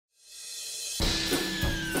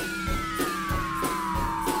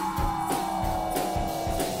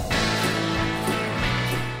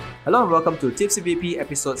Hello and welcome to Tipsy VP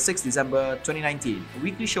episode 6 December 2019, a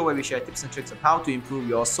weekly show where we share tips and tricks on how to improve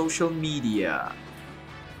your social media.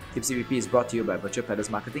 Tipsy VP is brought to you by Virtual Peddlers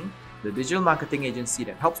Marketing, the digital marketing agency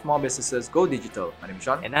that helps small businesses go digital. My name is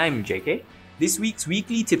Sean. And I'm JK. This week's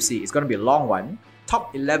weekly Tipsy is going to be a long one.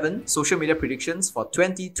 Top 11 social media predictions for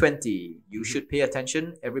 2020. You should pay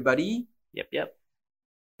attention, everybody. Yep.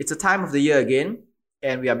 It's a time of the year again,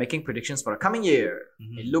 and we are making predictions for the coming year.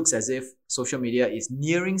 Mhm. It looks as if social media is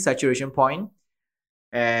nearing saturation point,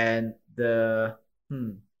 and the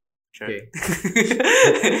Sure.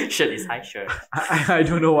 Okay. Shirt is high, sure. I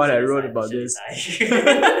don't know what I Shirt is wrote high, about shirt this. is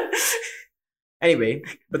high. Anyway,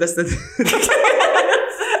 but that's the.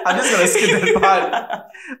 I'm just gonna skip that part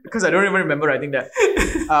because I don't even remember writing that.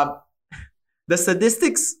 The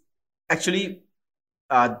statistics actually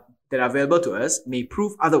that are available to us may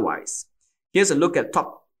prove otherwise. Here's a look at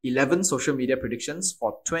top 11 social media predictions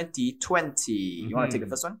for 2020. You want to take the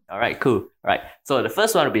first one? All right, cool. All right. So the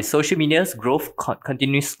first one will be social media's growth,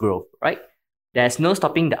 continuous growth, right? There's no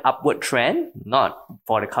stopping the upward trend, not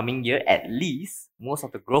for the coming year at least. Most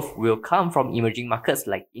of the growth will come from emerging markets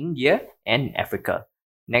like India and Africa.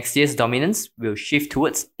 Next year's dominance will shift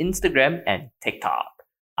towards Instagram and TikTok.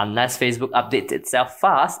 Unless Facebook updates itself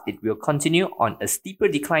fast, it will continue on a steeper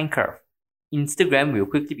decline curve. Instagram will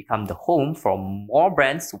quickly become the home for more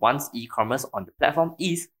brands once e-commerce on the platform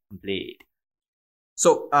is complete.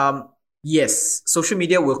 So, yes, social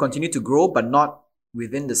media will continue to grow, but not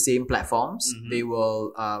within the same platforms. Mhm. They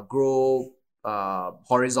will grow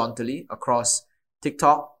horizontally across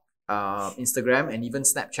TikTok, Instagram, and even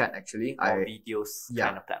Snapchat. Actually, Or videos yeah.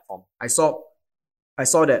 kind of platform. I saw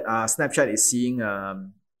that Snapchat is seeing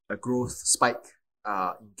a growth spike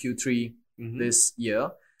in Q3 Mhm. this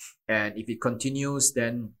year, and if it continues,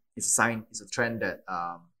 then it's a trend that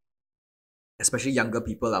especially younger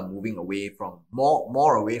people are moving away from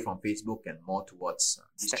more away from Facebook and more towards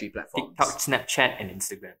these three platforms. TikTok, Snapchat, and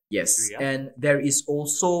Instagram. Yes, Yeah. and there is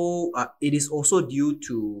also it is also due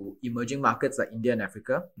to emerging markets like India and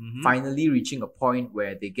Africa Mhm. finally reaching a point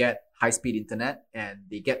where they get high-speed internet and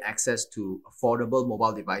they get access to affordable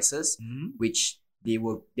mobile devices, Mhm. which they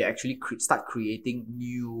actually start creating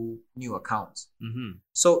new accounts. Mhm.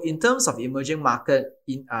 So in terms of emerging market,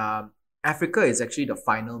 in Africa is actually the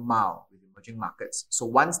final mile with emerging markets. So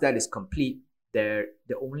once that is complete, the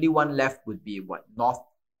only one left would be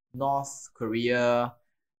North Korea.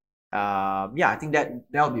 I think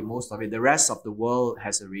that'll be most of it. The rest of the world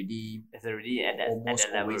has already It's already at that almost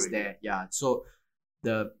level always already. there. Yeah. So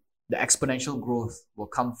the exponential growth will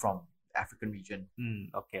come from the African region.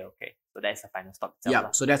 Okay. So that's the final stop itself. Yeah.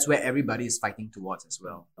 lah. So that's where everybody is fighting towards as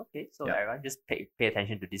well. Okay, so Yeah. everyone just pay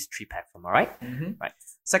attention to these three platforms, alright? Mhm. Right.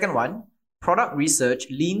 Second one, product research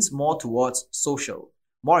leans more towards social.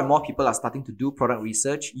 More and more people are starting to do product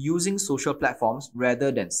research using social platforms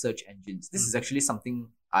rather than search engines. This is actually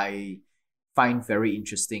something I find very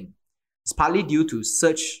interesting. It's partly due to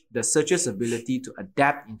the searcher's ability to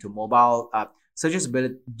adapt into mobile,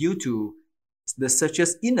 due to the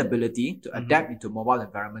searcher's inability to adapt into mobile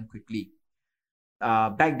environment quickly.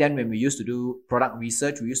 Back then, when we used to do product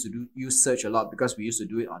research, we used to use search a lot because we used to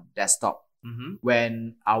do it on desktop. Mm-hmm.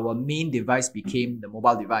 When our main device became the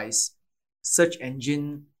mobile device, search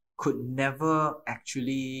engine could never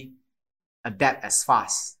actually adapt as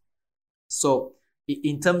fast. So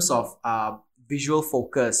in terms of visual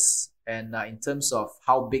focus and in terms of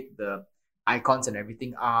how big the icons and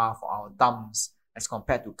everything are for our thumbs as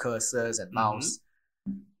compared to cursors and mouse,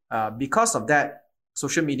 because of that,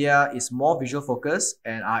 social media is more visual focused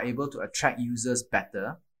and are able to attract users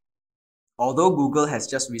better. Although Google has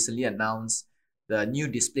just recently announced the new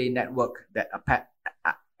display network that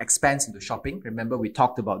expands into shopping. Remember, we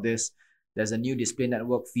talked about this. There's a new display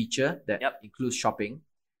network feature that includes shopping.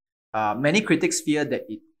 Many critics fear that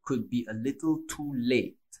it could be a little too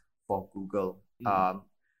late for Google.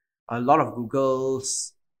 A lot of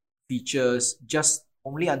Google's features just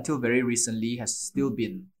only until very recently has still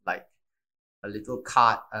been like a little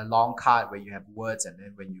card, a long card where you have words, and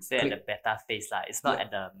then when you Say click, at the beta phase, it's not at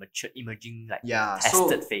the mature emerging so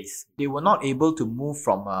tested phase. they were not able to move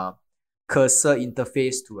from a cursor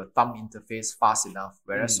interface to a thumb interface fast enough,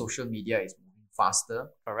 whereas social media is moving faster,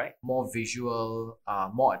 Correct. more visual,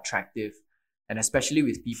 more attractive, and especially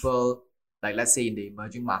with people like, let's say, in the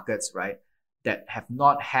emerging markets, right, that have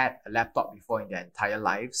not had a laptop before in their entire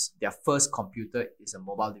lives. Their first computer is a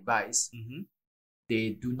mobile device.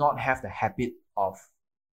 They do not have the habit of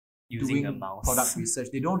Using a doing mouse. product research.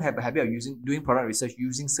 They don't have a habit of doing product research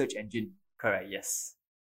using search engine. Correct, yes.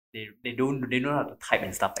 They don't know how to type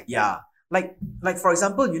and stuff like that. Yeah. Like for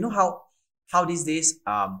example, you know how these days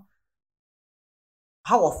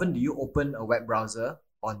how often do you open a web browser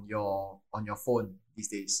on your phone these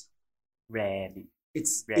days? Rarely. It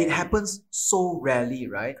Rarely. happens so rarely,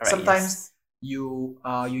 right? Correct, Sometimes yes. you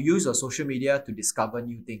use your social media to discover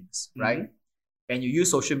new things, right? Mhm. And you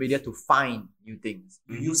use social media to find new things.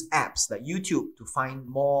 You Mhm. use apps like YouTube to find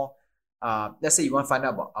more. Let's say you want to find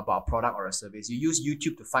out about a product or a service. You use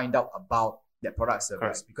YouTube to find out about that product or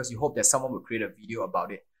service Correct. because you hope that someone will create a video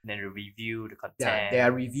about it. Then you review the content. Yeah, there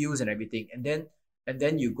are reviews and everything, and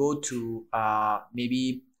then you go to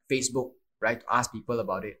maybe Facebook, right, to ask people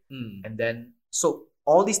about it. Mm. And then so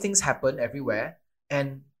all these things happen everywhere,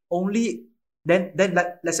 and only then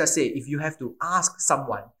let's just say if you have to ask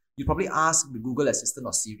someone, you probably ask the Google Assistant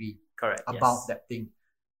or Siri Correct. about yes. that thing,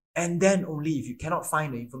 and then only if you cannot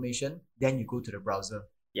find the information, then you go to the browser.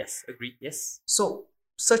 Yes, agreed. Yes. So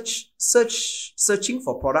searching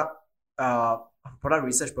for product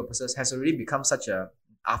research purposes has already become such a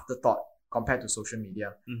afterthought compared to social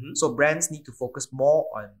media. Mhm. So brands need to focus more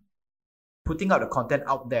on putting out the content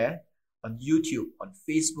out there on YouTube, on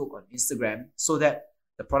Facebook, on Instagram, so that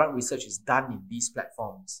the product research is done in these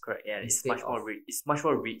platforms. Correct. Yeah, it's Instead much more of- it's much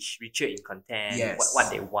more richer in content. Yes.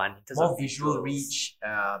 What they want in terms More of visual visuals. reach.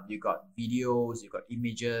 You got videos, you got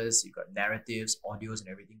images, you got narratives, audios, and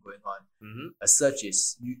everything going on. Mhm. A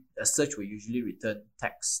search will usually return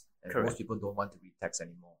text, and Correct. most people don't want to read text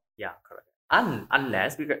anymore. Yeah, correct.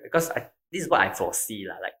 Unless because this is what I foresee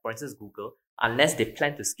lah. Like for instance, Google, unless they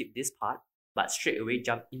plan to skip this part, but straight away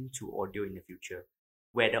jump into audio in the future,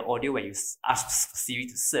 where the audio when you ask Siri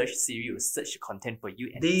to search, Siri will search the content for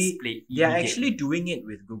you and display. They are immediately. actually doing it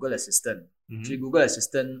with Google Assistant. Mhm. Actually, Google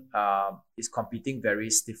Assistant is competing very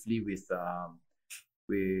stiffly with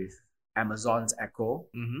Amazon's Echo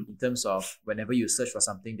Mhm. in terms of whenever you search for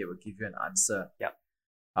something, they will give you an answer. Yep.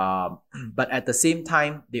 But at the same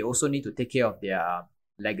time, they also need to take care of their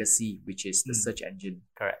legacy, which is the Mm. search engine.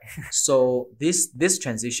 Correct. So this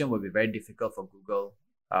transition will be very difficult for Google.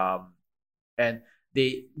 And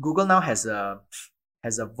Google now has a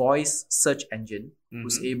voice search engine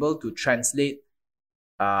who's Mhm. able to translate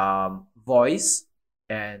voice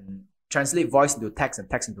into text and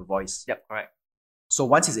text into voice. Yep. Correct. So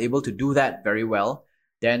once he's able to do that very well,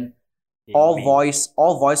 then They all will be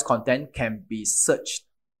voice content can be searched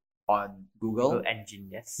on Google. Google engine.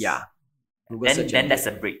 Yes. Yeah. Google Then search then engine. that's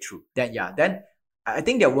a breakthrough. Then I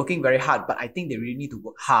think they're working very hard, but I think they really need to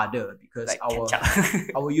work harder because Like our catch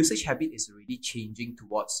up. our usage habit is already changing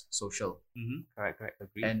towards social. Mhm. Correct.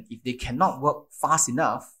 Agree. And if they cannot work fast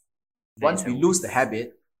enough, Then once it's we a lose the waste.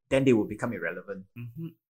 habit, then they will become irrelevant.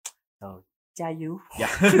 Mhm. So, 加油. Yeah.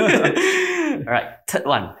 Alright, third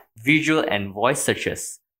one, visual and voice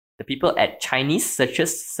searches. The people at Chinese search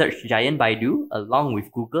giant Baidu, along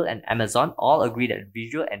with Google and Amazon, all agree that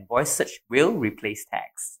visual and voice search will replace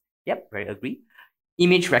text. Yep, very agree.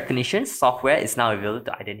 Image recognition software is now available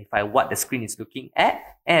to identify what the screen is looking at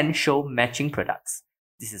and show matching products.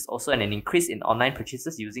 This is also an increase in online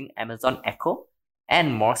purchases using Amazon Echo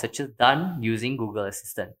and more searches done using Google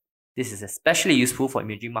Assistant. This is especially useful for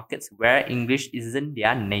emerging markets where English isn't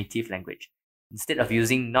their native language. Instead of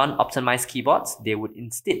using non-optimized keyboards, they would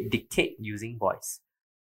instead dictate using voice.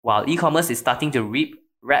 While e-commerce is starting to reap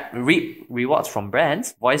rewards from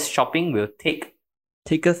brands, voice shopping will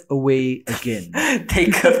Taketh away again.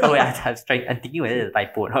 taketh away. I'm thinking whether it's a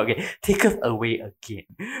typo. Okay, taketh away again.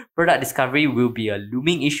 Product discovery will be a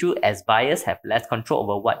looming issue as buyers have less control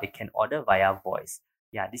over what they can order via voice.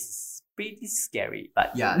 Yeah, this is pretty scary.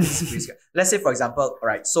 But Yeah, this is pretty scary. Let's say, for example, all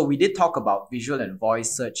right, so we did talk about visual and voice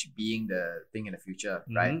search being the thing in the future,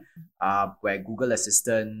 right? Where Google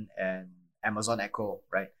Assistant and Amazon Echo,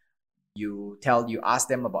 right? You ask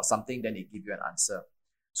them about something, then they give you an answer.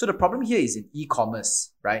 So the problem here is in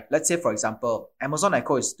e-commerce, right? Let's say, for example, Amazon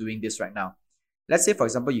Echo is doing this right now. Let's say, for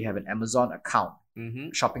example, you have an Amazon account,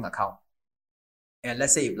 shopping account. And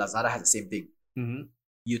let's say if Lazada has the same thing.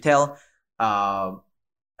 You tell,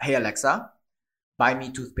 hey Alexa, buy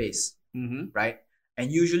me toothpaste, right? And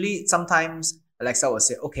usually, sometimes Alexa will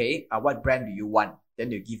say, okay, what brand do you want? Then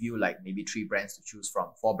they'll give you like maybe 3 brands to choose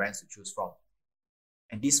from, 4 brands to choose from.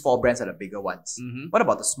 And these 4 brands are the bigger ones. What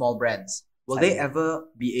about the small brands? Will they ever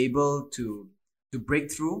be able to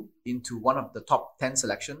break through into one of the top 10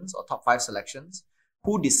 selections or top 5 selections?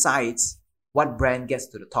 Who decides what brand gets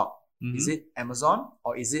to the top? Is it Amazon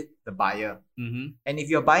or is it the buyer? And if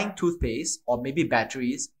you're buying toothpaste or maybe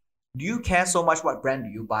batteries, do you care so much what brand do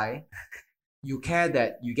you buy? You care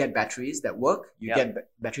that you get batteries that work, you get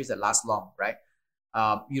batteries that last long, right?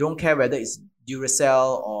 You don't care whether it's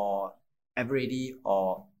Duracell or Eveready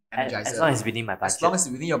or Energizer. As long as it's within my budget. As long as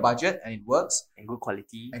it's within your budget and it works. And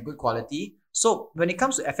good quality. So when it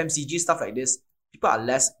comes to FMCG stuff like this, people are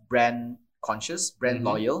less brand conscious, brand Mhm.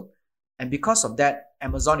 loyal. And because of that,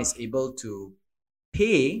 Amazon is able to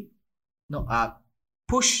pay, no,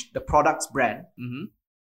 push the product's brand, Mm-hmm.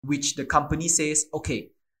 which the company says,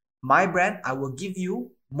 okay, my brand, I will give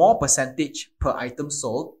you more percentage per item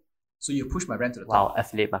sold. So you push my brand to the top. Wow,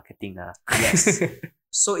 affiliate marketing. Yes.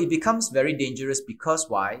 So it becomes very dangerous because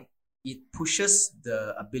why? It pushes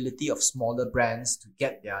the ability of smaller brands to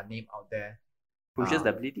get their name out there. Pushes the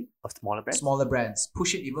ability of smaller brands. Smaller brands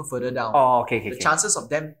push it even further down. Oh, okay, The chances of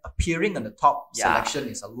them appearing on the top Yeah. selection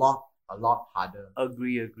is a lot harder.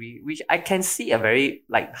 Agree. Which I can see a very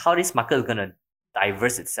like how this market is gonna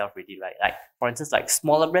diverse itself really, right? Like for instance, like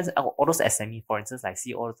smaller brands, all those SME, for instance, I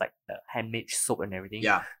see all those like the handmade soap and everything.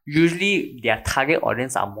 Yeah. Usually their target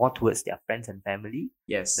audience are more towards their friends and family.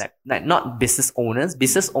 Yes. Like not business owners.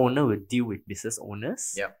 Business owner will deal with business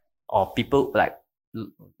owners. Yep. Or people like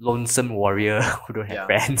lonesome warrior who don't have Yeah.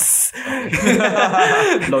 friends.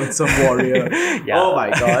 Lonesome warrior. Yeah. Oh my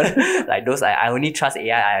God. Like those I only trust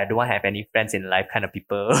AI. I don't want to have any friends in life kind of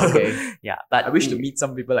people. Okay. Yeah. But I wish to meet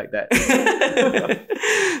some people like that.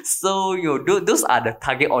 So those are the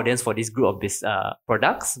target audience for this group of this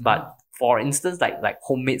products. Mhm. But for instance, like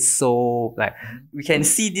homemade soap, like Mhm. we can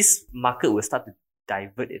see this market will start to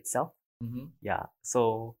divert itself. Mhm. Yeah.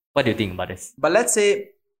 So what do you think about this? But let's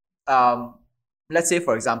say,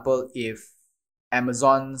 for example, if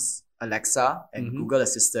Amazon's Alexa and Mhm. Google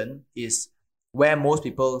Assistant is where most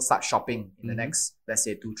people start shopping in the Mhm. next, let's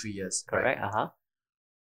say, 2-3 years. right? Correct. Uh-huh.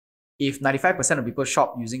 If 95% of people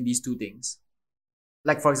shop using these two things,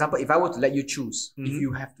 like for example, if I were to let you choose, if Mhm.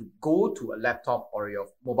 you have to go to a laptop or your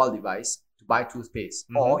mobile device to buy toothpaste,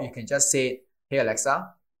 or you can just say, hey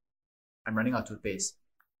Alexa, I'm running out of toothpaste.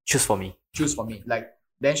 Choose for me. Choose for me. Like,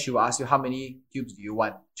 then she will ask you, how many tubes do you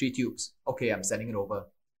want? 3 tubes. Okay, I'm sending it over.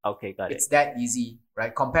 Okay, got it. It's that easy,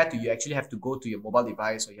 right? Compared to you actually have to go to your mobile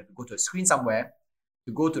device, or you have to go to a screen somewhere,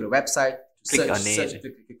 to go to the website, to Click on search,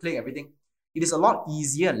 it. click everything. It is a lot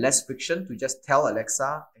easier and less friction to just tell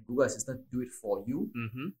Alexa and Google Assistant to do it for you.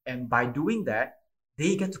 Mm-hmm. And by doing that,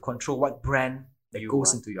 they get to control what brand that You goes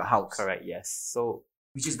want. into your house. Correct. Yes. So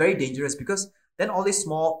Which is very dangerous because then all these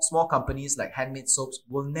small companies like handmade soaps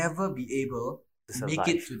will never be able To to make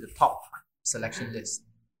it survive. to the top selection list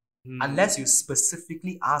mm, unless you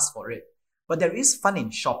specifically ask for it. But there is fun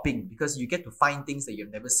in shopping because you get to find things that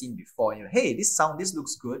you've never seen before. You know, hey, this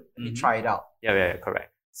looks good. Let me Mhm. try it out. yeah,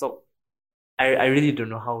 correct. So I really don't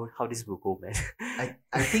know how this will go, man.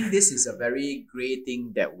 I think this is a very great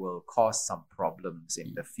thing that will cause some problems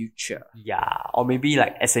in the future. Yeah, or maybe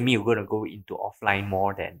like SME are gonna go into offline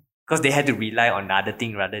more than because they had to rely on other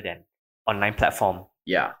thing rather than online platform.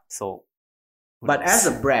 Yeah. So, who But knows?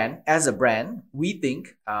 as a brand, we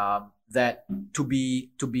think that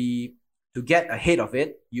to get ahead of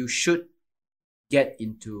it, you should get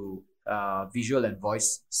into visual and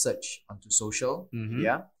voice search onto social Mhm.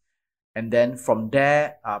 media, and then from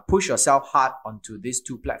there, push yourself hard onto these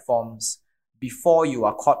two platforms before you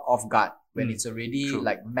are caught off guard when it's already True.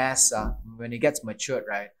 like mass. When it gets matured,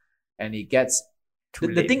 right, and it gets Too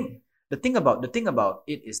the late. thing about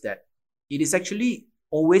it is that it is actually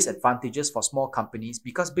always advantageous for small companies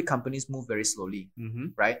because big companies move very slowly, Mm-hmm.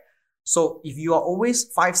 right? So if you are always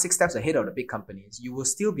 5-6 steps ahead of the big companies, you will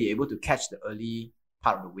still be able to catch the early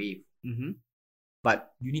part of the wave. Mm-hmm.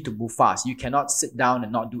 But you need to move fast. You cannot sit down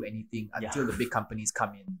and not do anything until Yeah. the big companies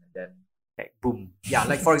come in and then Like boom. yeah,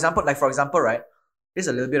 like for example, right? Here's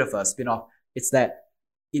a little bit of a spin-off. It's that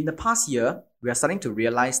in the past year, we are starting to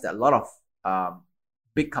realize that a lot of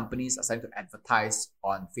big companies are starting to advertise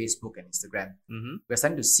on Facebook and Instagram. Mm-hmm. We're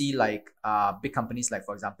starting to see like big companies like,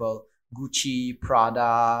 for example, Gucci,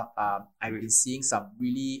 Prada. I've been seeing some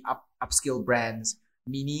really upscale brands.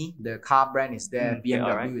 Mini, the car brand, is there. Okay, BMW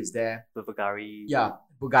alright. is there. Bulgari. Yeah,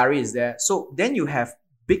 Bulgari is there. So then you have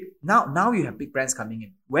now you have big brands coming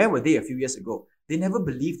in. Where were they a few years ago? They never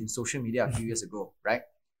believed in social media a few years ago, right?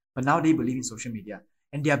 But now they believe in social media,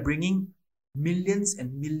 and they are bringing millions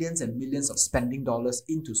and millions and millions of spending dollars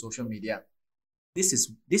into social media. This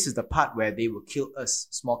is the part where they will kill us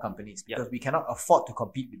small companies because we cannot afford to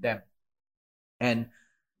compete with them.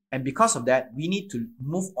 And because of that, we need to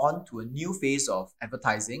move on to a new phase of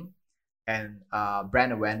advertising and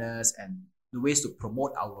brand awareness and the ways to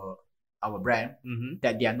promote our brand Mm-hmm.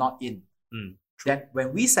 that they are not in. Mm. Then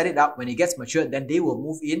when we set it up, when it gets mature, then they will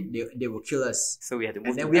move in, they will kill us. So we have to move.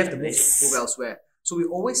 And then to we have to another move place. elsewhere. So we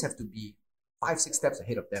always have to be 5-6 steps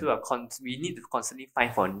ahead of them. So we need to constantly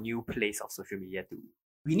find for a new place of social media to.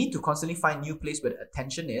 We need to constantly find new place where the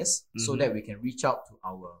attention is so Mhm. that we can reach out to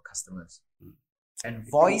our customers. Mm. And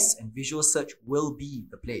voice and visual search will be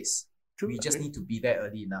the place. True. We just need to be there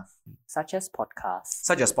early enough. Such as podcasts.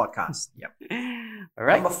 Such as podcasts. Yep. All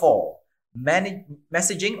right. Number 4,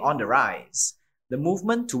 messaging on the rise. The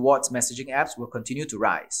movement towards messaging apps will continue to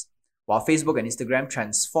rise. While Facebook and Instagram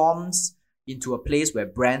transforms into a place where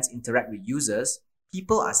brands interact with users,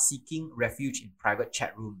 people are seeking refuge in private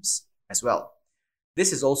chat rooms as well.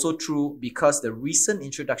 This is also true because the recent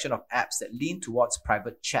introduction of apps that lean towards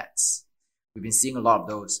private chats. We've been seeing a lot of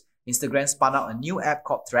those. Instagram spun out a new app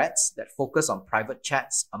called Threads that focus on private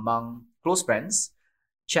chats among close friends.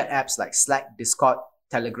 Chat apps like Slack, Discord,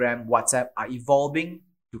 Telegram, WhatsApp are evolving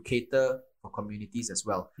to cater for communities as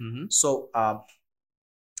well. So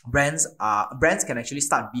brands can actually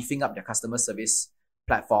start beefing up their customer service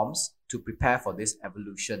platforms to prepare for this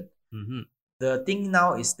evolution. The thing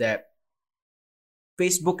now is that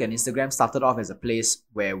Facebook and Instagram started off as a place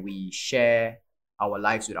where we share our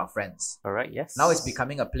lives with our friends. All right, yes. Now it's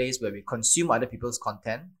becoming a place where we consume other people's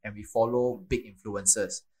content and we follow big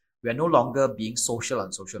influencers. We are no longer being social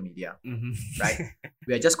on social media, right?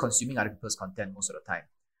 We are just consuming other people's content most of the time.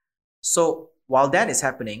 So while that is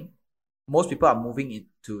happening, most people are moving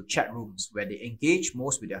into chat rooms where they engage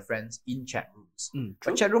most with their friends in chat rooms.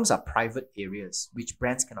 But chat rooms are private areas which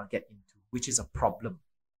brands cannot get into, which is a problem.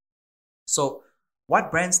 So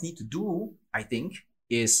what brands need to do, I think,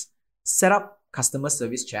 is set up customer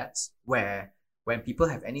service chats where when people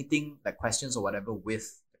have anything like questions or whatever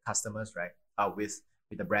with the customers, right, with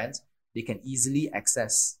the brands, they can easily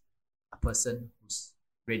access a person who's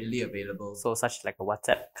readily available. So such like a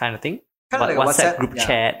WhatsApp kind of thing? Kind of like a WhatsApp group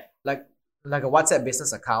chat. Like a WhatsApp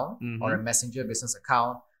business account or a Messenger business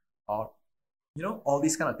account or, all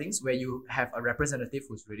these kind of things where you have a representative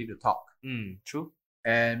who's ready to talk. True.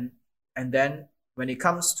 And then when it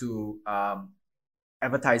comes to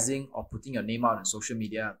advertising or putting your name out on social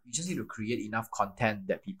media, you just need to create enough content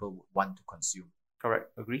that people would want to consume. Correct.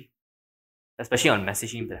 Agree. Especially on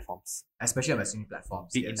messaging platforms.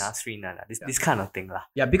 Big yes. This kind of thing lah.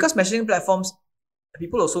 Yeah, because messaging platforms,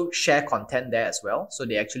 people also share content there as well. So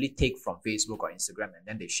they actually take from Facebook or Instagram and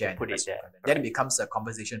then they share. Put it there. Right. Then it becomes a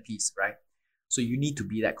conversation piece, right? So you need to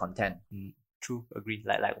be that content. True, agree.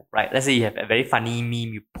 Like right. Let's say you have a very funny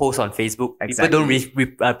meme you post on Facebook. Exactly.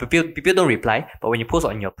 People don't reply, but when you post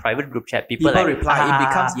on your private group chat, people reply.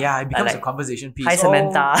 It becomes a conversation piece. Hi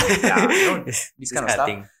Samantha. This kind of stuff.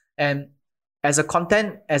 Thing. And as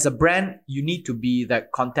a brand, you need to be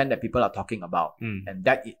that content that people are talking about, and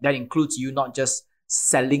that includes you not just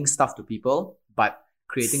selling stuff to people, but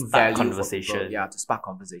creating value conversation. For people, to spark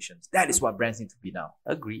conversations. That is what brands need to be now.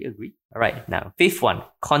 Agree. All right, now fifth one,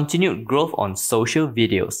 continued growth on social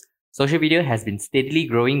videos. Social video has been steadily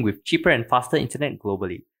growing with cheaper and faster internet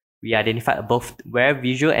globally. We identified above where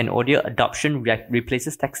visual and audio adoption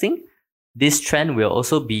replaces texting. This trend will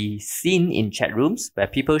also be seen in chat rooms where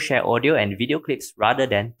people share audio and video clips rather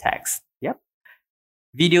than text. Yep.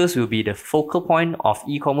 Videos will be the focal point of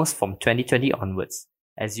e-commerce from 2020 onwards.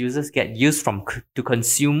 As users get used to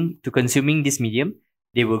consuming this medium,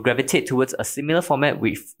 they will gravitate towards a similar format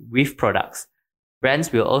with products.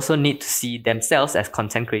 Brands will also need to see themselves as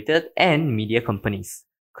content creators and media companies.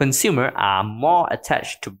 Consumers are more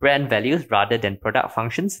attached to brand values rather than product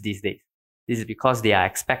functions these days. This is because they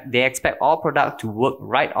expect all product to work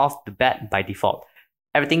right off the bat by default.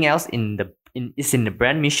 Everything else is in the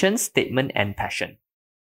brand mission, statement, and passion.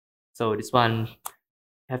 So this one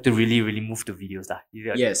have to really, really move to videos lah.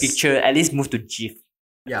 Yes. Picture, at least move to GIF.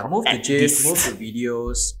 Yeah, move to GIF, move to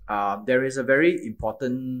videos. There is a very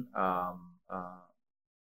important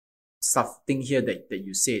thing here that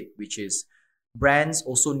you said, which is brands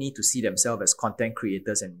also need to see themselves as content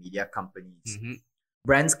creators and media companies.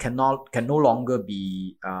 Brands can no longer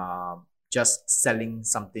be just selling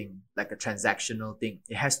something like a transactional thing.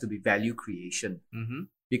 It has to be value creation.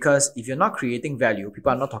 Because if you're not creating value, people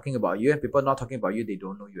are not talking about you, and people are not talking about you, they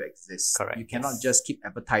don't know you exist. Correct. You cannot just keep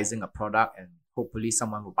advertising a product and hopefully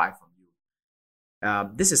someone will buy from you.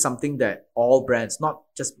 This is something that all brands, not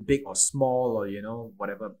just big or small or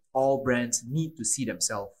whatever, all brands need to see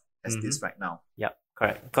themselves as this right now. Yeah,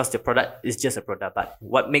 correct. Because the product is just a product, but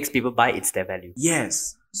what makes people buy, it's their value.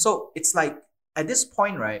 Yes. So it's like at this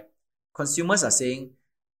point, right, consumers are saying,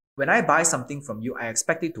 when I buy something from you, I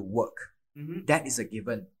expect it to work. That is a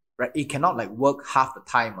given, right? It cannot work half the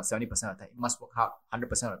time or 70% of the time. It must work hard 100%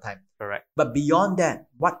 of the time. Correct. But beyond that,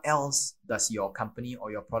 what else does your company or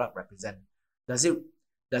your product represent? Does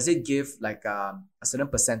it give a certain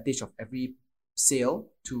percentage of every sale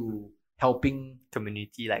to helping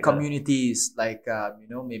communities,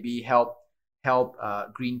 maybe help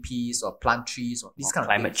Greenpeace or plant trees or these kind of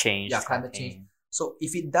climate things. change. Yeah, climate change. So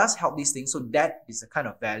if it does help these things, so that is the kind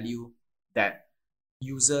of value that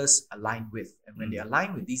users align with. And when they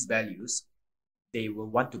align with these values, they will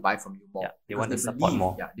want to buy from you more. Yeah, they because want to support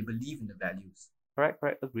more. Yeah, they believe in the values. Correct,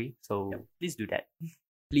 agree. So please do that.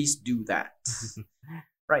 Please do that.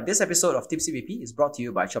 Right, this episode of Tipsy VP is brought to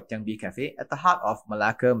you by Chop Tiang Bee Cafe at the heart of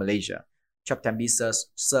Malacca, Malaysia. Chop Tiang Bee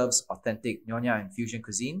serves authentic Nyonya and fusion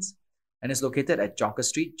cuisines and is located at Jonker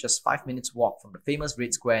Street, just 5 minutes walk from the famous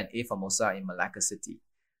Red Square and A Formosa in Malacca City.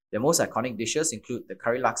 Their most iconic dishes include the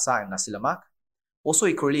curry laksa and nasi lemak. Also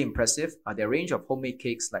equally impressive are their range of homemade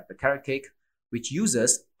cakes like the carrot cake, which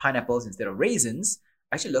uses pineapples instead of raisins.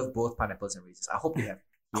 I actually love both pineapples and raisins. I hope they have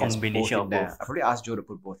combination both in of there. both. I probably asked Joe to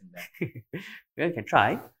put both in there. You can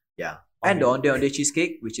try. Yeah. And the Ondeh Ondeh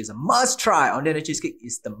cheesecake, which is a must try. Ondeh Ondeh cheesecake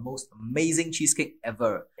is the most amazing cheesecake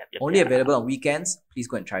ever. Only available on weekends. Please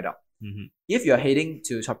go and try it out. If you're heading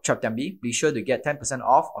to Chop Tiang Bee, be sure to get 10%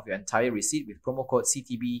 off of your entire receipt with promo code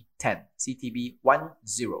CTB10,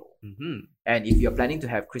 CTB10. And if you're planning to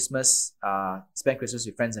have Christmas, spend Christmas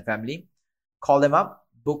with friends and family, call them up,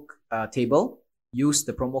 book a table, use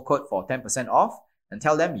the promo code for 10% off, and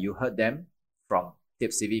tell them you heard them from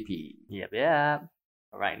Tipsy VP. Yep.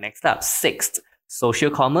 All right, next up, 6th, social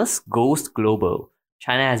commerce goes global.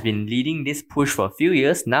 China has been leading this push for a few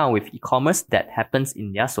years now with e-commerce that happens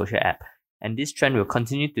in their social app. And this trend will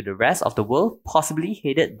continue to the rest of the world, possibly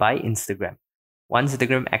headed by Instagram. Once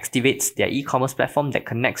Instagram activates their e-commerce platform that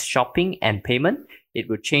connects shopping and payment, it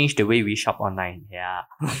will change the way we shop online. Yeah.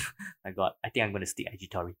 My God, I think I'm going to stick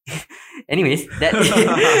IGTORY. Anyways,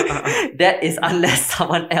 that is unless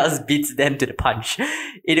someone else beats them to the punch.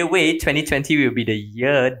 Either way, 2020 will be the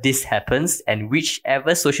year this happens, and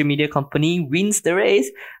whichever social media company wins the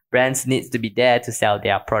race, brands needs to be there to sell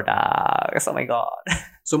their products. Oh my God.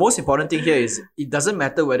 So most important thing here is it doesn't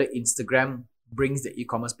matter whether Instagram brings the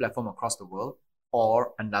e-commerce platform across the world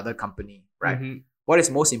or another company, right? What is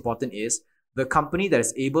most important is the company that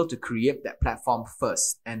is able to create that platform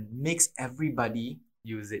first and makes everybody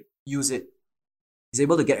use it, is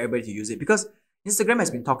able to get everybody to use it. Because Instagram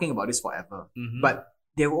has been talking about this forever, but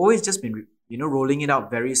they've always just been, rolling it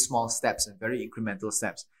out very small steps and very incremental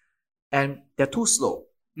steps. And they're too slow.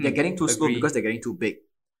 They're getting too slow because they're getting too big.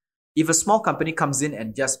 If a small company comes in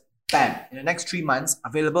and just, bam, in the next 3 months,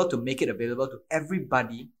 to make it available to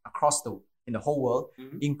everybody in the whole world,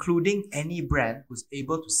 including any brand who's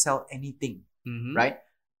able to sell anything, right?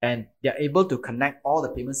 And they're able to connect all the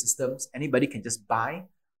payment systems. Anybody can just buy.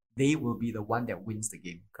 They will be the one that wins the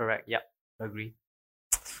game. Correct. Yep. Agree.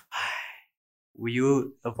 Will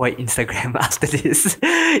you avoid Instagram after this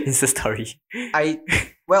Insta story?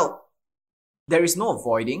 There is no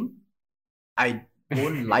avoiding. I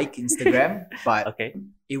won't like Instagram, but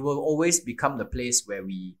it will always become the place where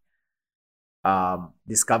we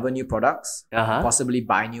discover new products, possibly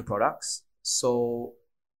buy new products. So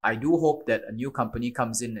I do hope that a new company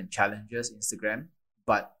comes in and challenges Instagram,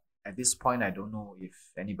 but at this point, I don't know if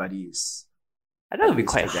anybody is. I know it'll be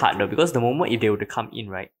quite hard though, because the moment if they were to come in,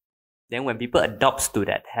 right, then when people adopts to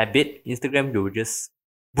that habit, Instagram will just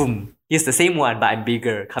boom. Here's the same one, but I'm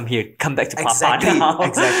bigger. Come here, come back to Papa now.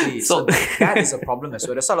 Exactly. So that is a problem as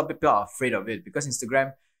well. That's why a lot of people are afraid of it, because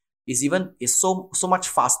Instagram is so much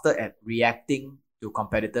faster at reacting to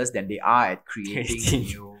competitors than they are at creating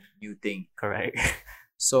new thing. Correct.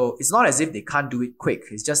 So it's not as if they can't do it quick.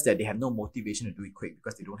 It's just that they have no motivation to do it quick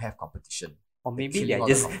because they don't have competition. Or maybe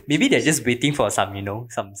they're just waiting for some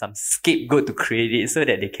some scapegoat to create it so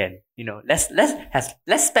that they can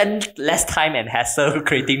let's spend less time and hassle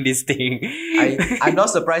creating this thing. I'm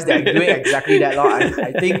not surprised they're doing exactly that.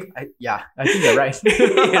 I think you're right.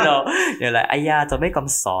 You're like, 哎呀，做咩咁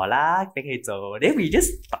傻啦？俾佢做 Then we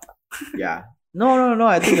just yeah. No.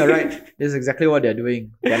 I think you're right. This is exactly what they're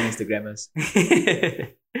doing. Damn Instagrammers.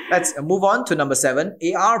 Let's move on to number 7.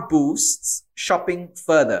 AR boosts shopping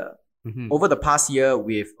further. Over the past year,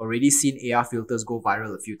 we've already seen AR filters go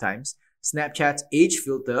viral a few times. Snapchat's age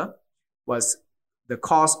filter was the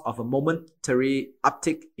cause of a momentary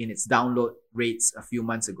uptick in its download rates a few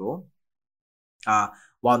months ago.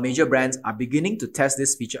 While major brands are beginning to test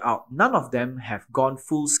this feature out, none of them have gone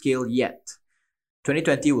full scale yet.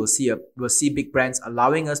 2020 will see big brands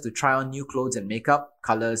allowing us to try on new clothes and makeup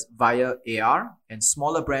colors via AR, and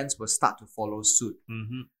smaller brands will start to follow suit.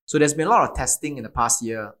 So there's been a lot of testing in the past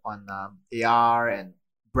year on AR and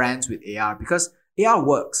brands with AR, because AR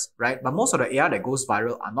works, right? But most of the AR that goes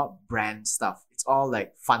viral are not brand stuff. It's all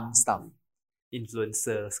like fun stuff.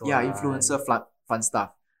 Influencers. Influencer fun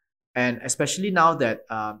stuff. And especially now that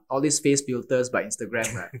all these face filters by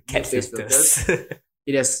Instagram, right? Cat face filters.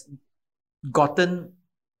 It has gotten,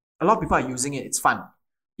 a lot of people are using it. It's fun.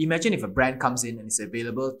 Imagine if a brand comes in and is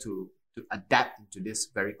available to adapt into this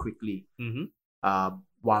very quickly.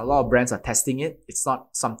 While a lot of brands are testing it, it's not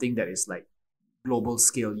something that is like global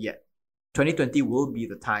scale yet. 2020 will be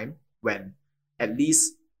the time when at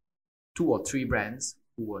least 2 or 3 brands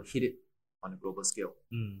who will hit it on a global scale.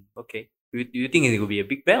 Okay. Do you think it will be a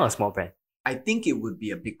big brand or a small brand? I think it would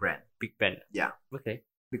be a big brand. Big brand. Yeah. Okay.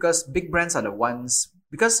 Because big brands are the ones,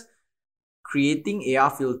 because creating AR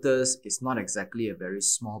filters is not exactly a very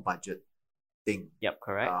small budget thing. Yep,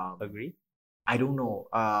 correct. Agree. I don't know.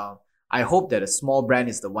 I hope that a small brand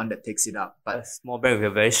is the one that takes it up. But a small brand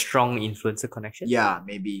with a very strong influencer connection. Yeah,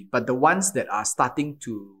 maybe. But the ones that are starting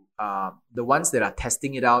to, the ones that are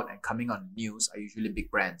testing it out and coming on the news are usually big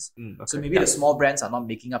brands. Okay. So maybe the small brands are not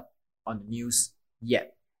making up on the news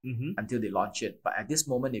yet until they launch it. But at this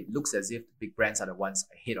moment, it looks as if the big brands are the ones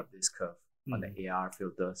ahead of this curve on the AR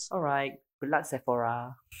filters. All right. Good luck,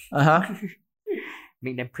 Sephora.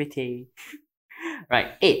 Make them pretty.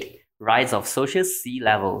 Right. 8. Rise of social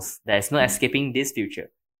C-levels. There is no escaping this future.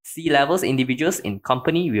 C-levels individuals in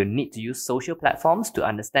company will need to use social platforms to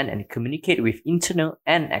understand and communicate with internal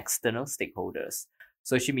and external stakeholders.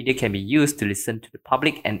 Social media can be used to listen to the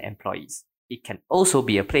public and employees. It can also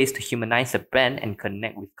be a place to humanize a brand and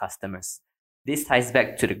connect with customers. This ties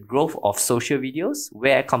back to the growth of social videos,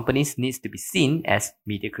 where companies need to be seen as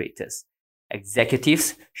media creators.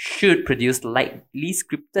 Executives should produce lightly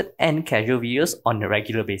scripted and casual videos on a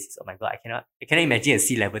regular basis. Oh my god, I cannot imagine a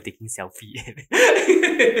C-level taking selfie.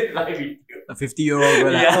 A 50-year-old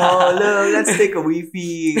will like, oh look, let's take a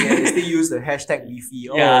Wi-Fi, and they still use the hashtag Wi-Fi.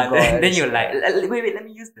 Oh yeah, god. Then you're like, wait, let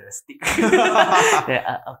me use the stick.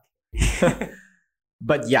 Okay.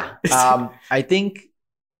 But yeah, I think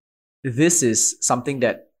this is something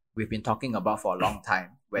that we've been talking about for a long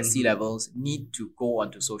time, where C-levels need to go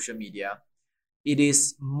onto social media. It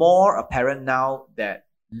is more apparent now that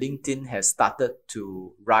LinkedIn has started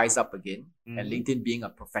to rise up again, and LinkedIn being a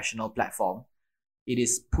professional platform, it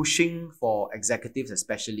is pushing for executives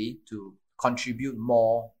especially to contribute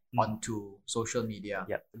more onto social media.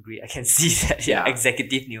 Yep, agree. I can see that. Yeah,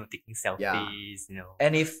 executive, taking selfies,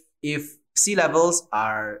 And if C-levels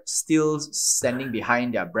are still standing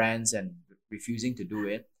behind their brands and refusing to do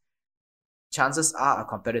it, chances are a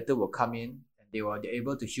competitor will come in and they're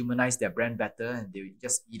able to humanize their brand better, and they will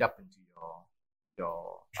just eat up into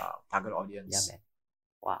your target audience. Yeah, man.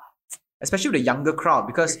 Wow. Especially with the younger crowd,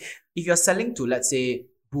 because if you're selling to, let's say,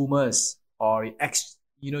 boomers or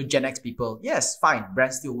Gen X people, yes, fine,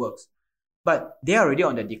 brand still works. But they're already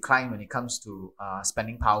on the decline when it comes to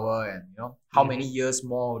spending power, and how many years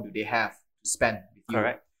more do they have to spend with you?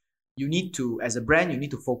 Correct. You need to, as a brand, you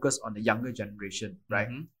need to focus on the younger generation, right?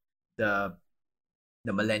 The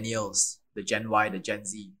millennials, the Gen Y, the Gen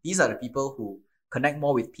Z. These are the people who connect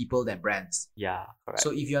more with people than brands. Yeah, correct.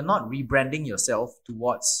 So if you're not rebranding yourself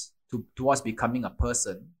towards becoming a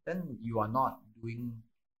person, then you are not doing.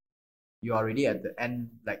 You are already at the end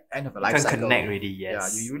of a life cycle. Can't connect really,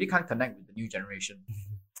 yes. Yeah, you really can't connect with the new generation.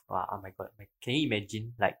 Wow, oh my god. Can you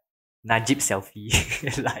imagine Najib selfie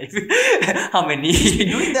live? How many? He's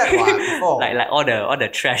been doing that before. like all the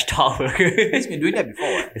trash talk. He's been doing that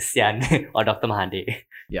before. Sian or Dr. Mahathir.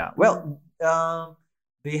 Yeah. Well,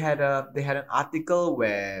 they had an article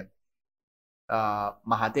where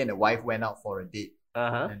Mahathir and the wife went out for a date.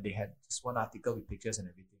 And they had just one article with pictures and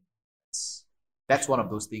everything. That's one of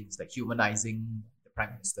those things, like humanizing the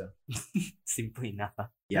Prime Minister. Simple enough.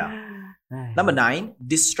 Yeah. Number 9,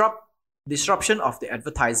 disruption of the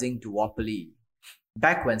advertising duopoly.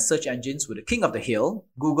 Back when search engines were the king of the hill,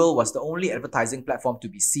 Google was the only advertising platform to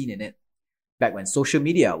be seen in it. Back when social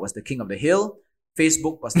media was the king of the hill,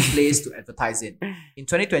 Facebook was the place to advertise in. In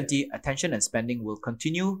 2020, attention and spending will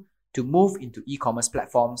continue to move into e-commerce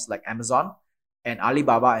platforms like Amazon and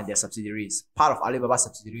Alibaba and their subsidiaries. Part of Alibaba's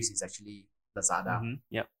subsidiaries is actually Lazada.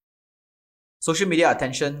 Yep. Social media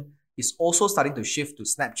attention is also starting to shift to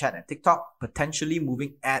Snapchat and TikTok, potentially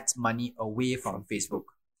moving ads money away from Facebook.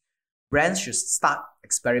 Brands should start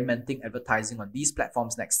experimenting advertising on these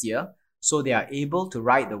platforms next year, so they are able to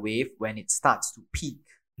ride the wave when it starts to peak.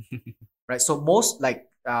 Right? So most,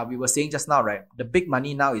 we were saying just now, right? The big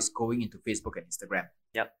money now is going into Facebook and Instagram.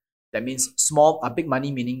 Yep. That means big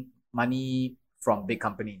money meaning money from big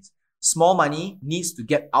companies. Small money needs to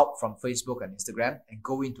get out from Facebook and Instagram and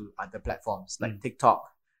go into other platforms like TikTok,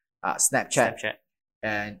 Snapchat,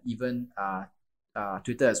 and even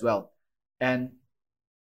Twitter as well. And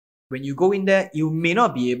when you go in there, you may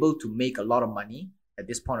not be able to make a lot of money at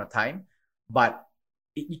this point of time, but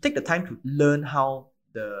you take the time to learn how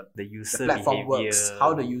the platform works,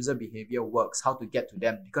 how the user behavior works, how to get to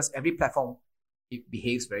them, because every platform, it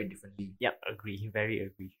behaves very differently. Yep, very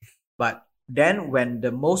agree. But then when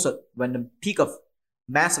the peak of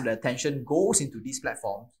mass of the attention goes into these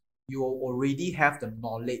platforms, you already have the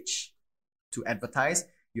knowledge to advertise.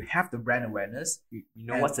 You have the brand awareness. You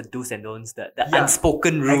know and- what's the do's and don'ts, the Yeah,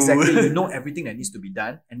 unspoken rule. Exactly. You know everything that needs to be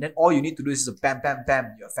done. And then all you need to do is just bam, bam,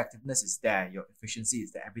 bam. Your effectiveness is there. Your efficiency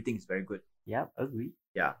is there. Everything is very good. Yeah, agree.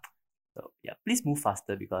 Yeah. So yeah, please move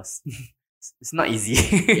faster because it's not easy.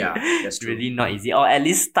 Yeah, that's true. Really not easy. Or at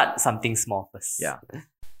least start something small first. Yeah.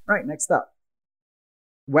 Right, next up.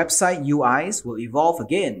 Website UIs will evolve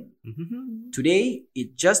again. Mhm. Today,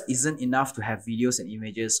 it just isn't enough to have videos and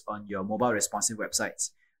images on your mobile responsive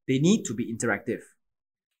websites. They need to be interactive.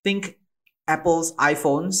 Think Apple's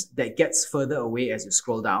iPhones that gets further away as you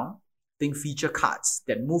scroll down. Think feature cards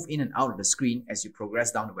that move in and out of the screen as you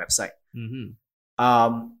progress down the website. Mhm.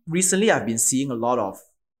 Recently, I've been seeing a lot of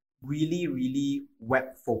really, really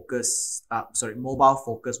mobile focused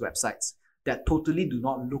websites that totally do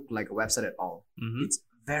not look like a website at all. Mhm. It's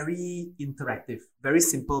very interactive, very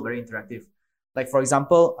simple, very interactive. Like for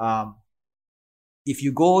example, if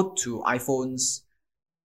you go to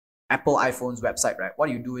Apple iPhone's website, right? What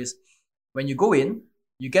you do is when you go in,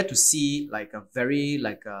 you get to see like a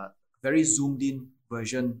very zoomed in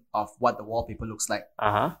version of what the wallpaper looks like.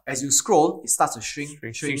 As you scroll, it starts to shrink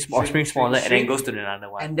Smaller, and then goes to another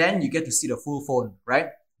one. and then you get to see the full phone, right?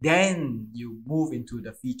 Then you move into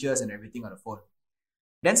the features and everything on the phone.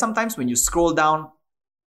 Then sometimes when you scroll down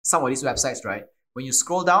some of these websites, right? When you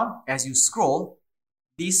scroll down, as you scroll,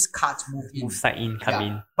 these cards move in. Move side in, come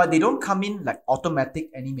in. But they don't come in like automatic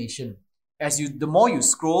animation. The more you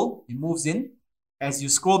scroll, it moves in. As you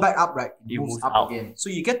scroll back up, right, it moves up out. again. So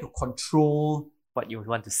you get to control What you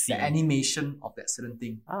want to see. the animation of that certain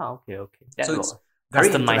thing. Okay. That So was it's very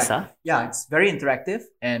customized, interactive. Yeah, it's very interactive,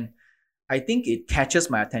 and I think it catches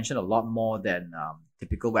my attention a lot more than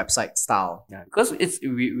typical website style. Yeah, because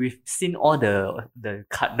we've seen all the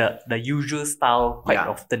usual style quite Yeah.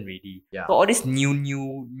 often already. Yeah. So all this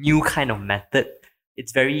new kind of method,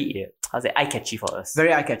 it's very eye catchy for us.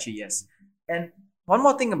 Very eye catchy, yes. And one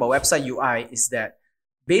more thing about website UI is that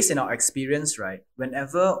based in our experience, right,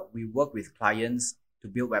 whenever we work with clients to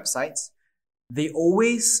build websites, they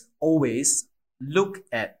always look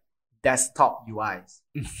at desktop UIs.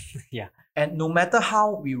 Yeah. And no matter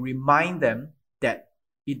how we remind them that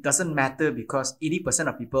it doesn't matter because 80%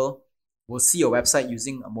 of people will see your website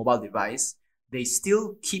using a mobile device, they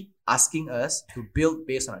still keep asking us to build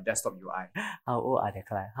based on a desktop UI. How old are they?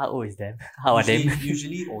 How old is them? How are they?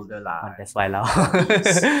 Usually older lah. That's why lah.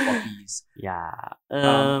 40s. Yeah.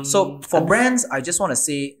 So for brands, I just want to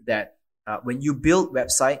say that when you build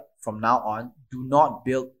website from now on, do not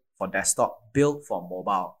build for desktop, build for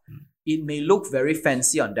mobile. It may look very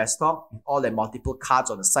fancy on desktop, with all the multiple cards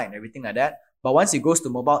on the side and everything like that. But once it goes to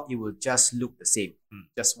mobile, it will just look the same.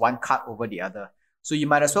 Just one card over the other. So you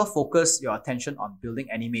might as well focus your attention on building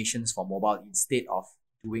animations for mobile instead of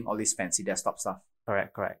doing all this fancy desktop stuff.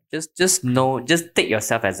 Correct. Just take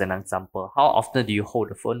yourself as an example. How often do you hold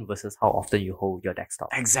the phone versus how often you hold your desktop?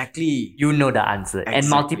 Exactly. You know the answer. And Exactly.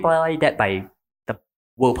 multiply that by the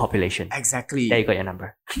world population. Exactly. There you got your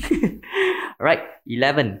number. Alright,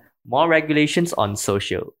 11. More regulations on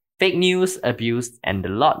social. Fake news, abuse, and the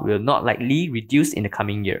lot will not likely reduce in the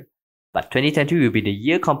coming year. But 2020 will be the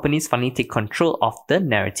year companies finally take control of the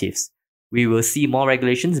narratives. We will see more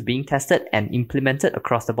regulations being tested and implemented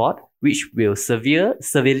across the board, which will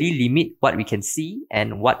severely limit what we can see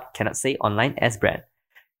and what cannot say online as brand.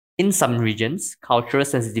 In some regions, cultural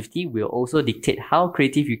sensitivity will also dictate how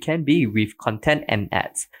creative you can be with content and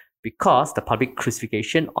ads, because the public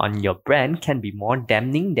crucifixion on your brand can be more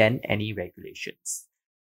damning than any regulations.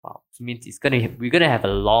 Wow, it means we're gonna have a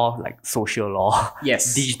law like social law.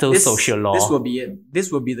 Yes. Digital social law. This will be it.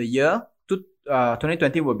 This will be the year.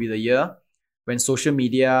 2020 will be the year when social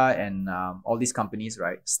media and all these companies,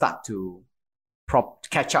 right, start to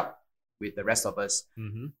catch up with the rest of us.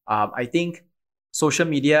 I think social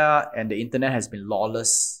media and the internet has been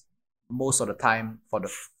lawless most of the time for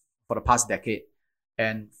the past decade.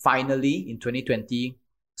 And finally, in 2020,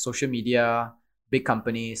 social media, big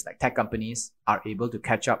companies like tech companies are able to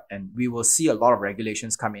catch up, and we will see a lot of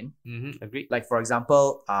regulations come in. Agreed. Like for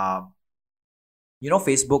example,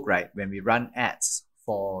 Facebook, right? When we run ads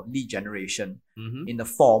for lead generation in the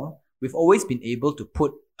form, we've always been able to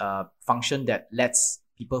put a function that lets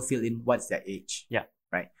people fill in what's their age. Yeah.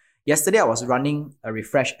 Right. Yesterday, I was running a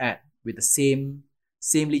refresh ad with the same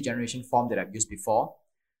lead generation form that I've used before,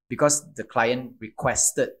 because the client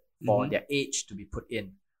requested for their age to be put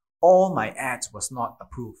in. All my ads was not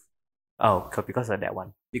approved. Oh, because of that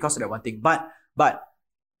one. Because of that one thing. But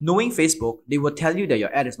knowing Facebook, they will tell you that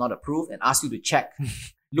your ad is not approved and ask you to check.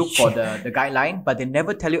 look for the guideline, but they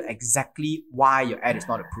never tell you exactly why your ad is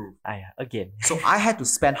not approved. Again. So I had to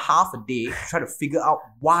spend half a day to try to figure out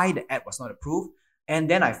why the ad was not approved. And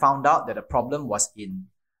then I found out that the problem was in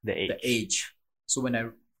the age. So when I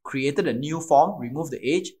created a new form, removed the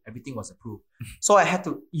age, everything was approved. So I had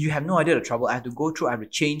to, you have no idea the trouble. I had to go through, I had to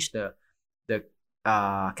change the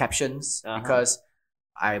captions because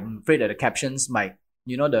I'm afraid that the captions might,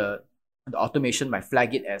 the automation might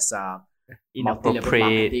flag it as multi-level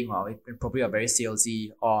marketing or inappropriate or very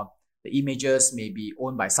salesy, or the images may be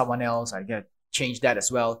owned by someone else. I can change that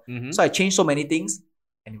as well. So I changed so many things,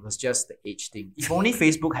 and it was just the age thing. If only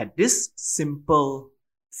Facebook had this simple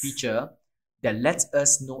feature that lets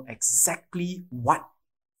us know exactly what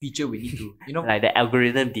feature we need to, like the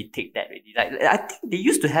algorithm detect that already. Like I think they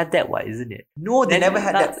used to have that, isn't it? No, they never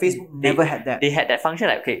had that. Facebook never had that. They had that function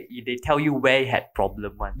like, okay, they tell you where you had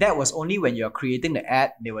problem one. That was only when you're creating the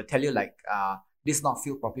ad, they will tell you like, this not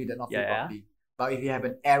filled properly, that not filled properly. But if you have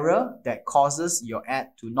an error that causes your ad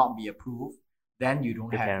to not be approved, then you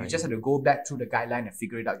don't have. You just have to go back through the guideline and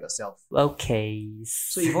figure it out yourself. Okay.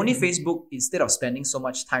 So if only Facebook, instead of spending so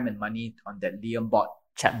much time and money on that Liam bot,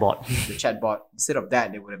 the chatbot, instead of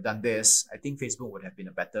that, they would have done this. I think Facebook would have been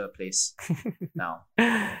a better place now.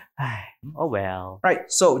 Oh well.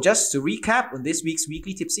 Right. So just to recap on this week's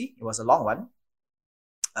Weekly Tipsy, it was a long one.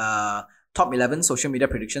 Top 11 social media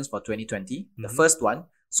predictions for 2020. The first one,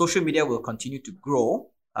 social media will continue to grow,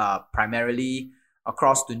 primarily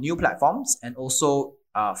across the new platforms and also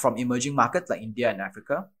from emerging markets like India and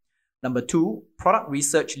Africa. Number 2, product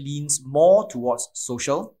research leans more towards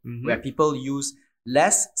social, where people use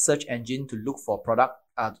less search engine to look for product,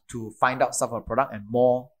 to find out stuff about product, and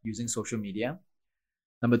more using social media.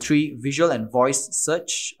 Number 3, visual and voice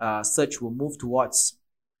search. Search will move towards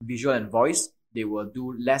visual and voice. They will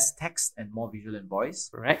do less text and more visual and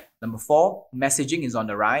voice. Correct. Number 4, messaging is on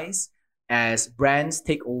the rise as brands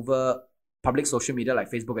take over public social media like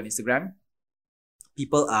Facebook and Instagram.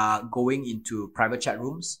 People are going into private chat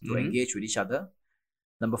rooms to engage with each other.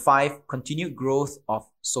 Number 5, continued growth of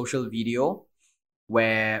social video,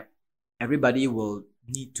 where everybody will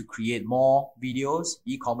need to create more videos,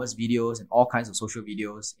 e-commerce videos, and all kinds of social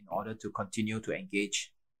videos in order to continue to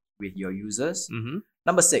engage with your users.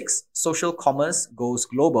 Number 6, social commerce goes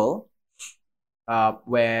global,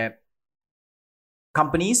 where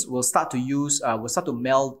companies will start to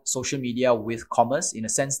meld social media with commerce, in a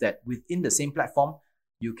sense that within the same platform,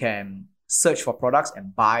 you can search for products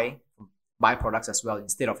and buy products as well,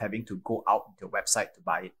 instead of having to go out to a website to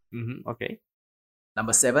buy it. Okay.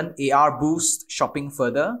 Number 7, AR boosts shopping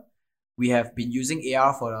further. We have been using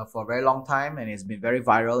AR for a very long time, and it's been very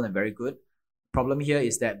viral and very good. Problem here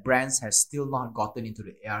is that brands have still not gotten into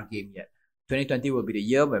the AR game yet. 2020 will be the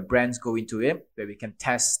year where brands go into it, where we can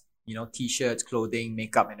test, t-shirts, clothing,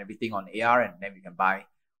 makeup, and everything on AR, and then we can buy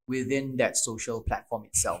within that social platform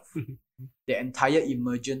itself. The entire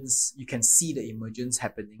emergence, you can see the emergence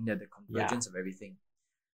happening there, the convergence of everything.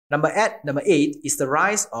 Number 8 is the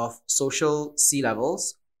rise of social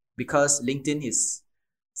C-levels, because LinkedIn is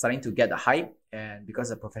starting to get the hype, and because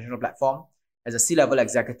it's a professional platform. As a C-level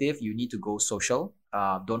executive, you need to go social.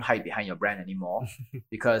 Don't hide behind your brand anymore,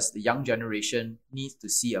 because the young generation needs to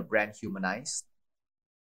see a brand humanized.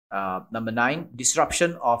 Number 9,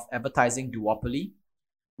 disruption of advertising duopoly,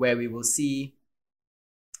 where we will see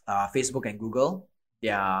Facebook and Google,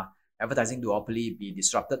 their advertising duopoly be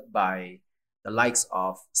disrupted by the likes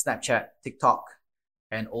of Snapchat, TikTok,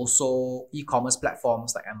 and also e-commerce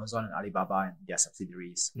platforms like Amazon and Alibaba and their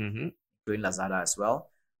subsidiaries, including Lazada as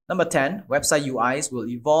well. Number 10, website UIs will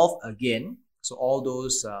evolve again. So all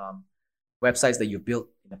those websites that you built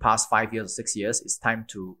in the past 5 years or 6 years, it's time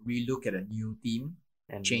to relook at a new theme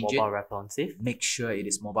and change mobile it. responsive. Make sure it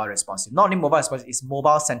is mobile responsive. Not only mobile responsive, it's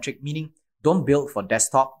mobile centric, meaning don't build for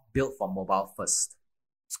desktop, build for mobile first.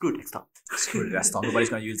 Screw desktop. Screw the desktop. Nobody's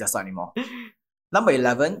going to use desktop anymore. Number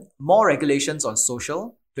 11, more regulations on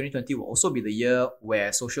social. 2020 will also be the year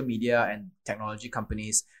where social media and technology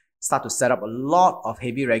companies start to set up a lot of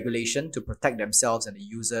heavy regulation to protect themselves and the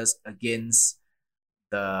users against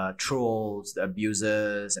the trolls, the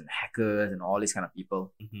abusers, and hackers, and all these kind of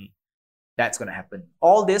people. That's going to happen.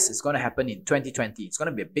 All this is going to happen in 2020. It's going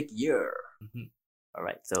to be a big year. All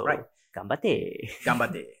right. So, right. Gambate.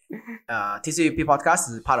 TCVP Podcast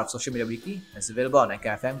is a part of Social Media Weekly. It's available on Anchor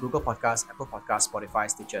FM, Google Podcasts, Apple Podcasts, Spotify,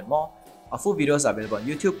 Stitcher, and more. Our full videos are available on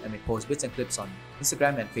YouTube, and we post bits and clips on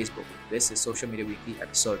Instagram and Facebook. This is Social Media Weekly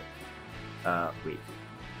episode...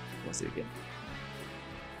 what's it again?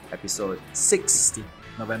 Episode 16,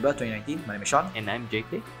 November 2019. My name is Sean. And I'm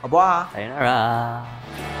JK. Au revoir.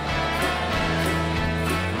 Sayonara.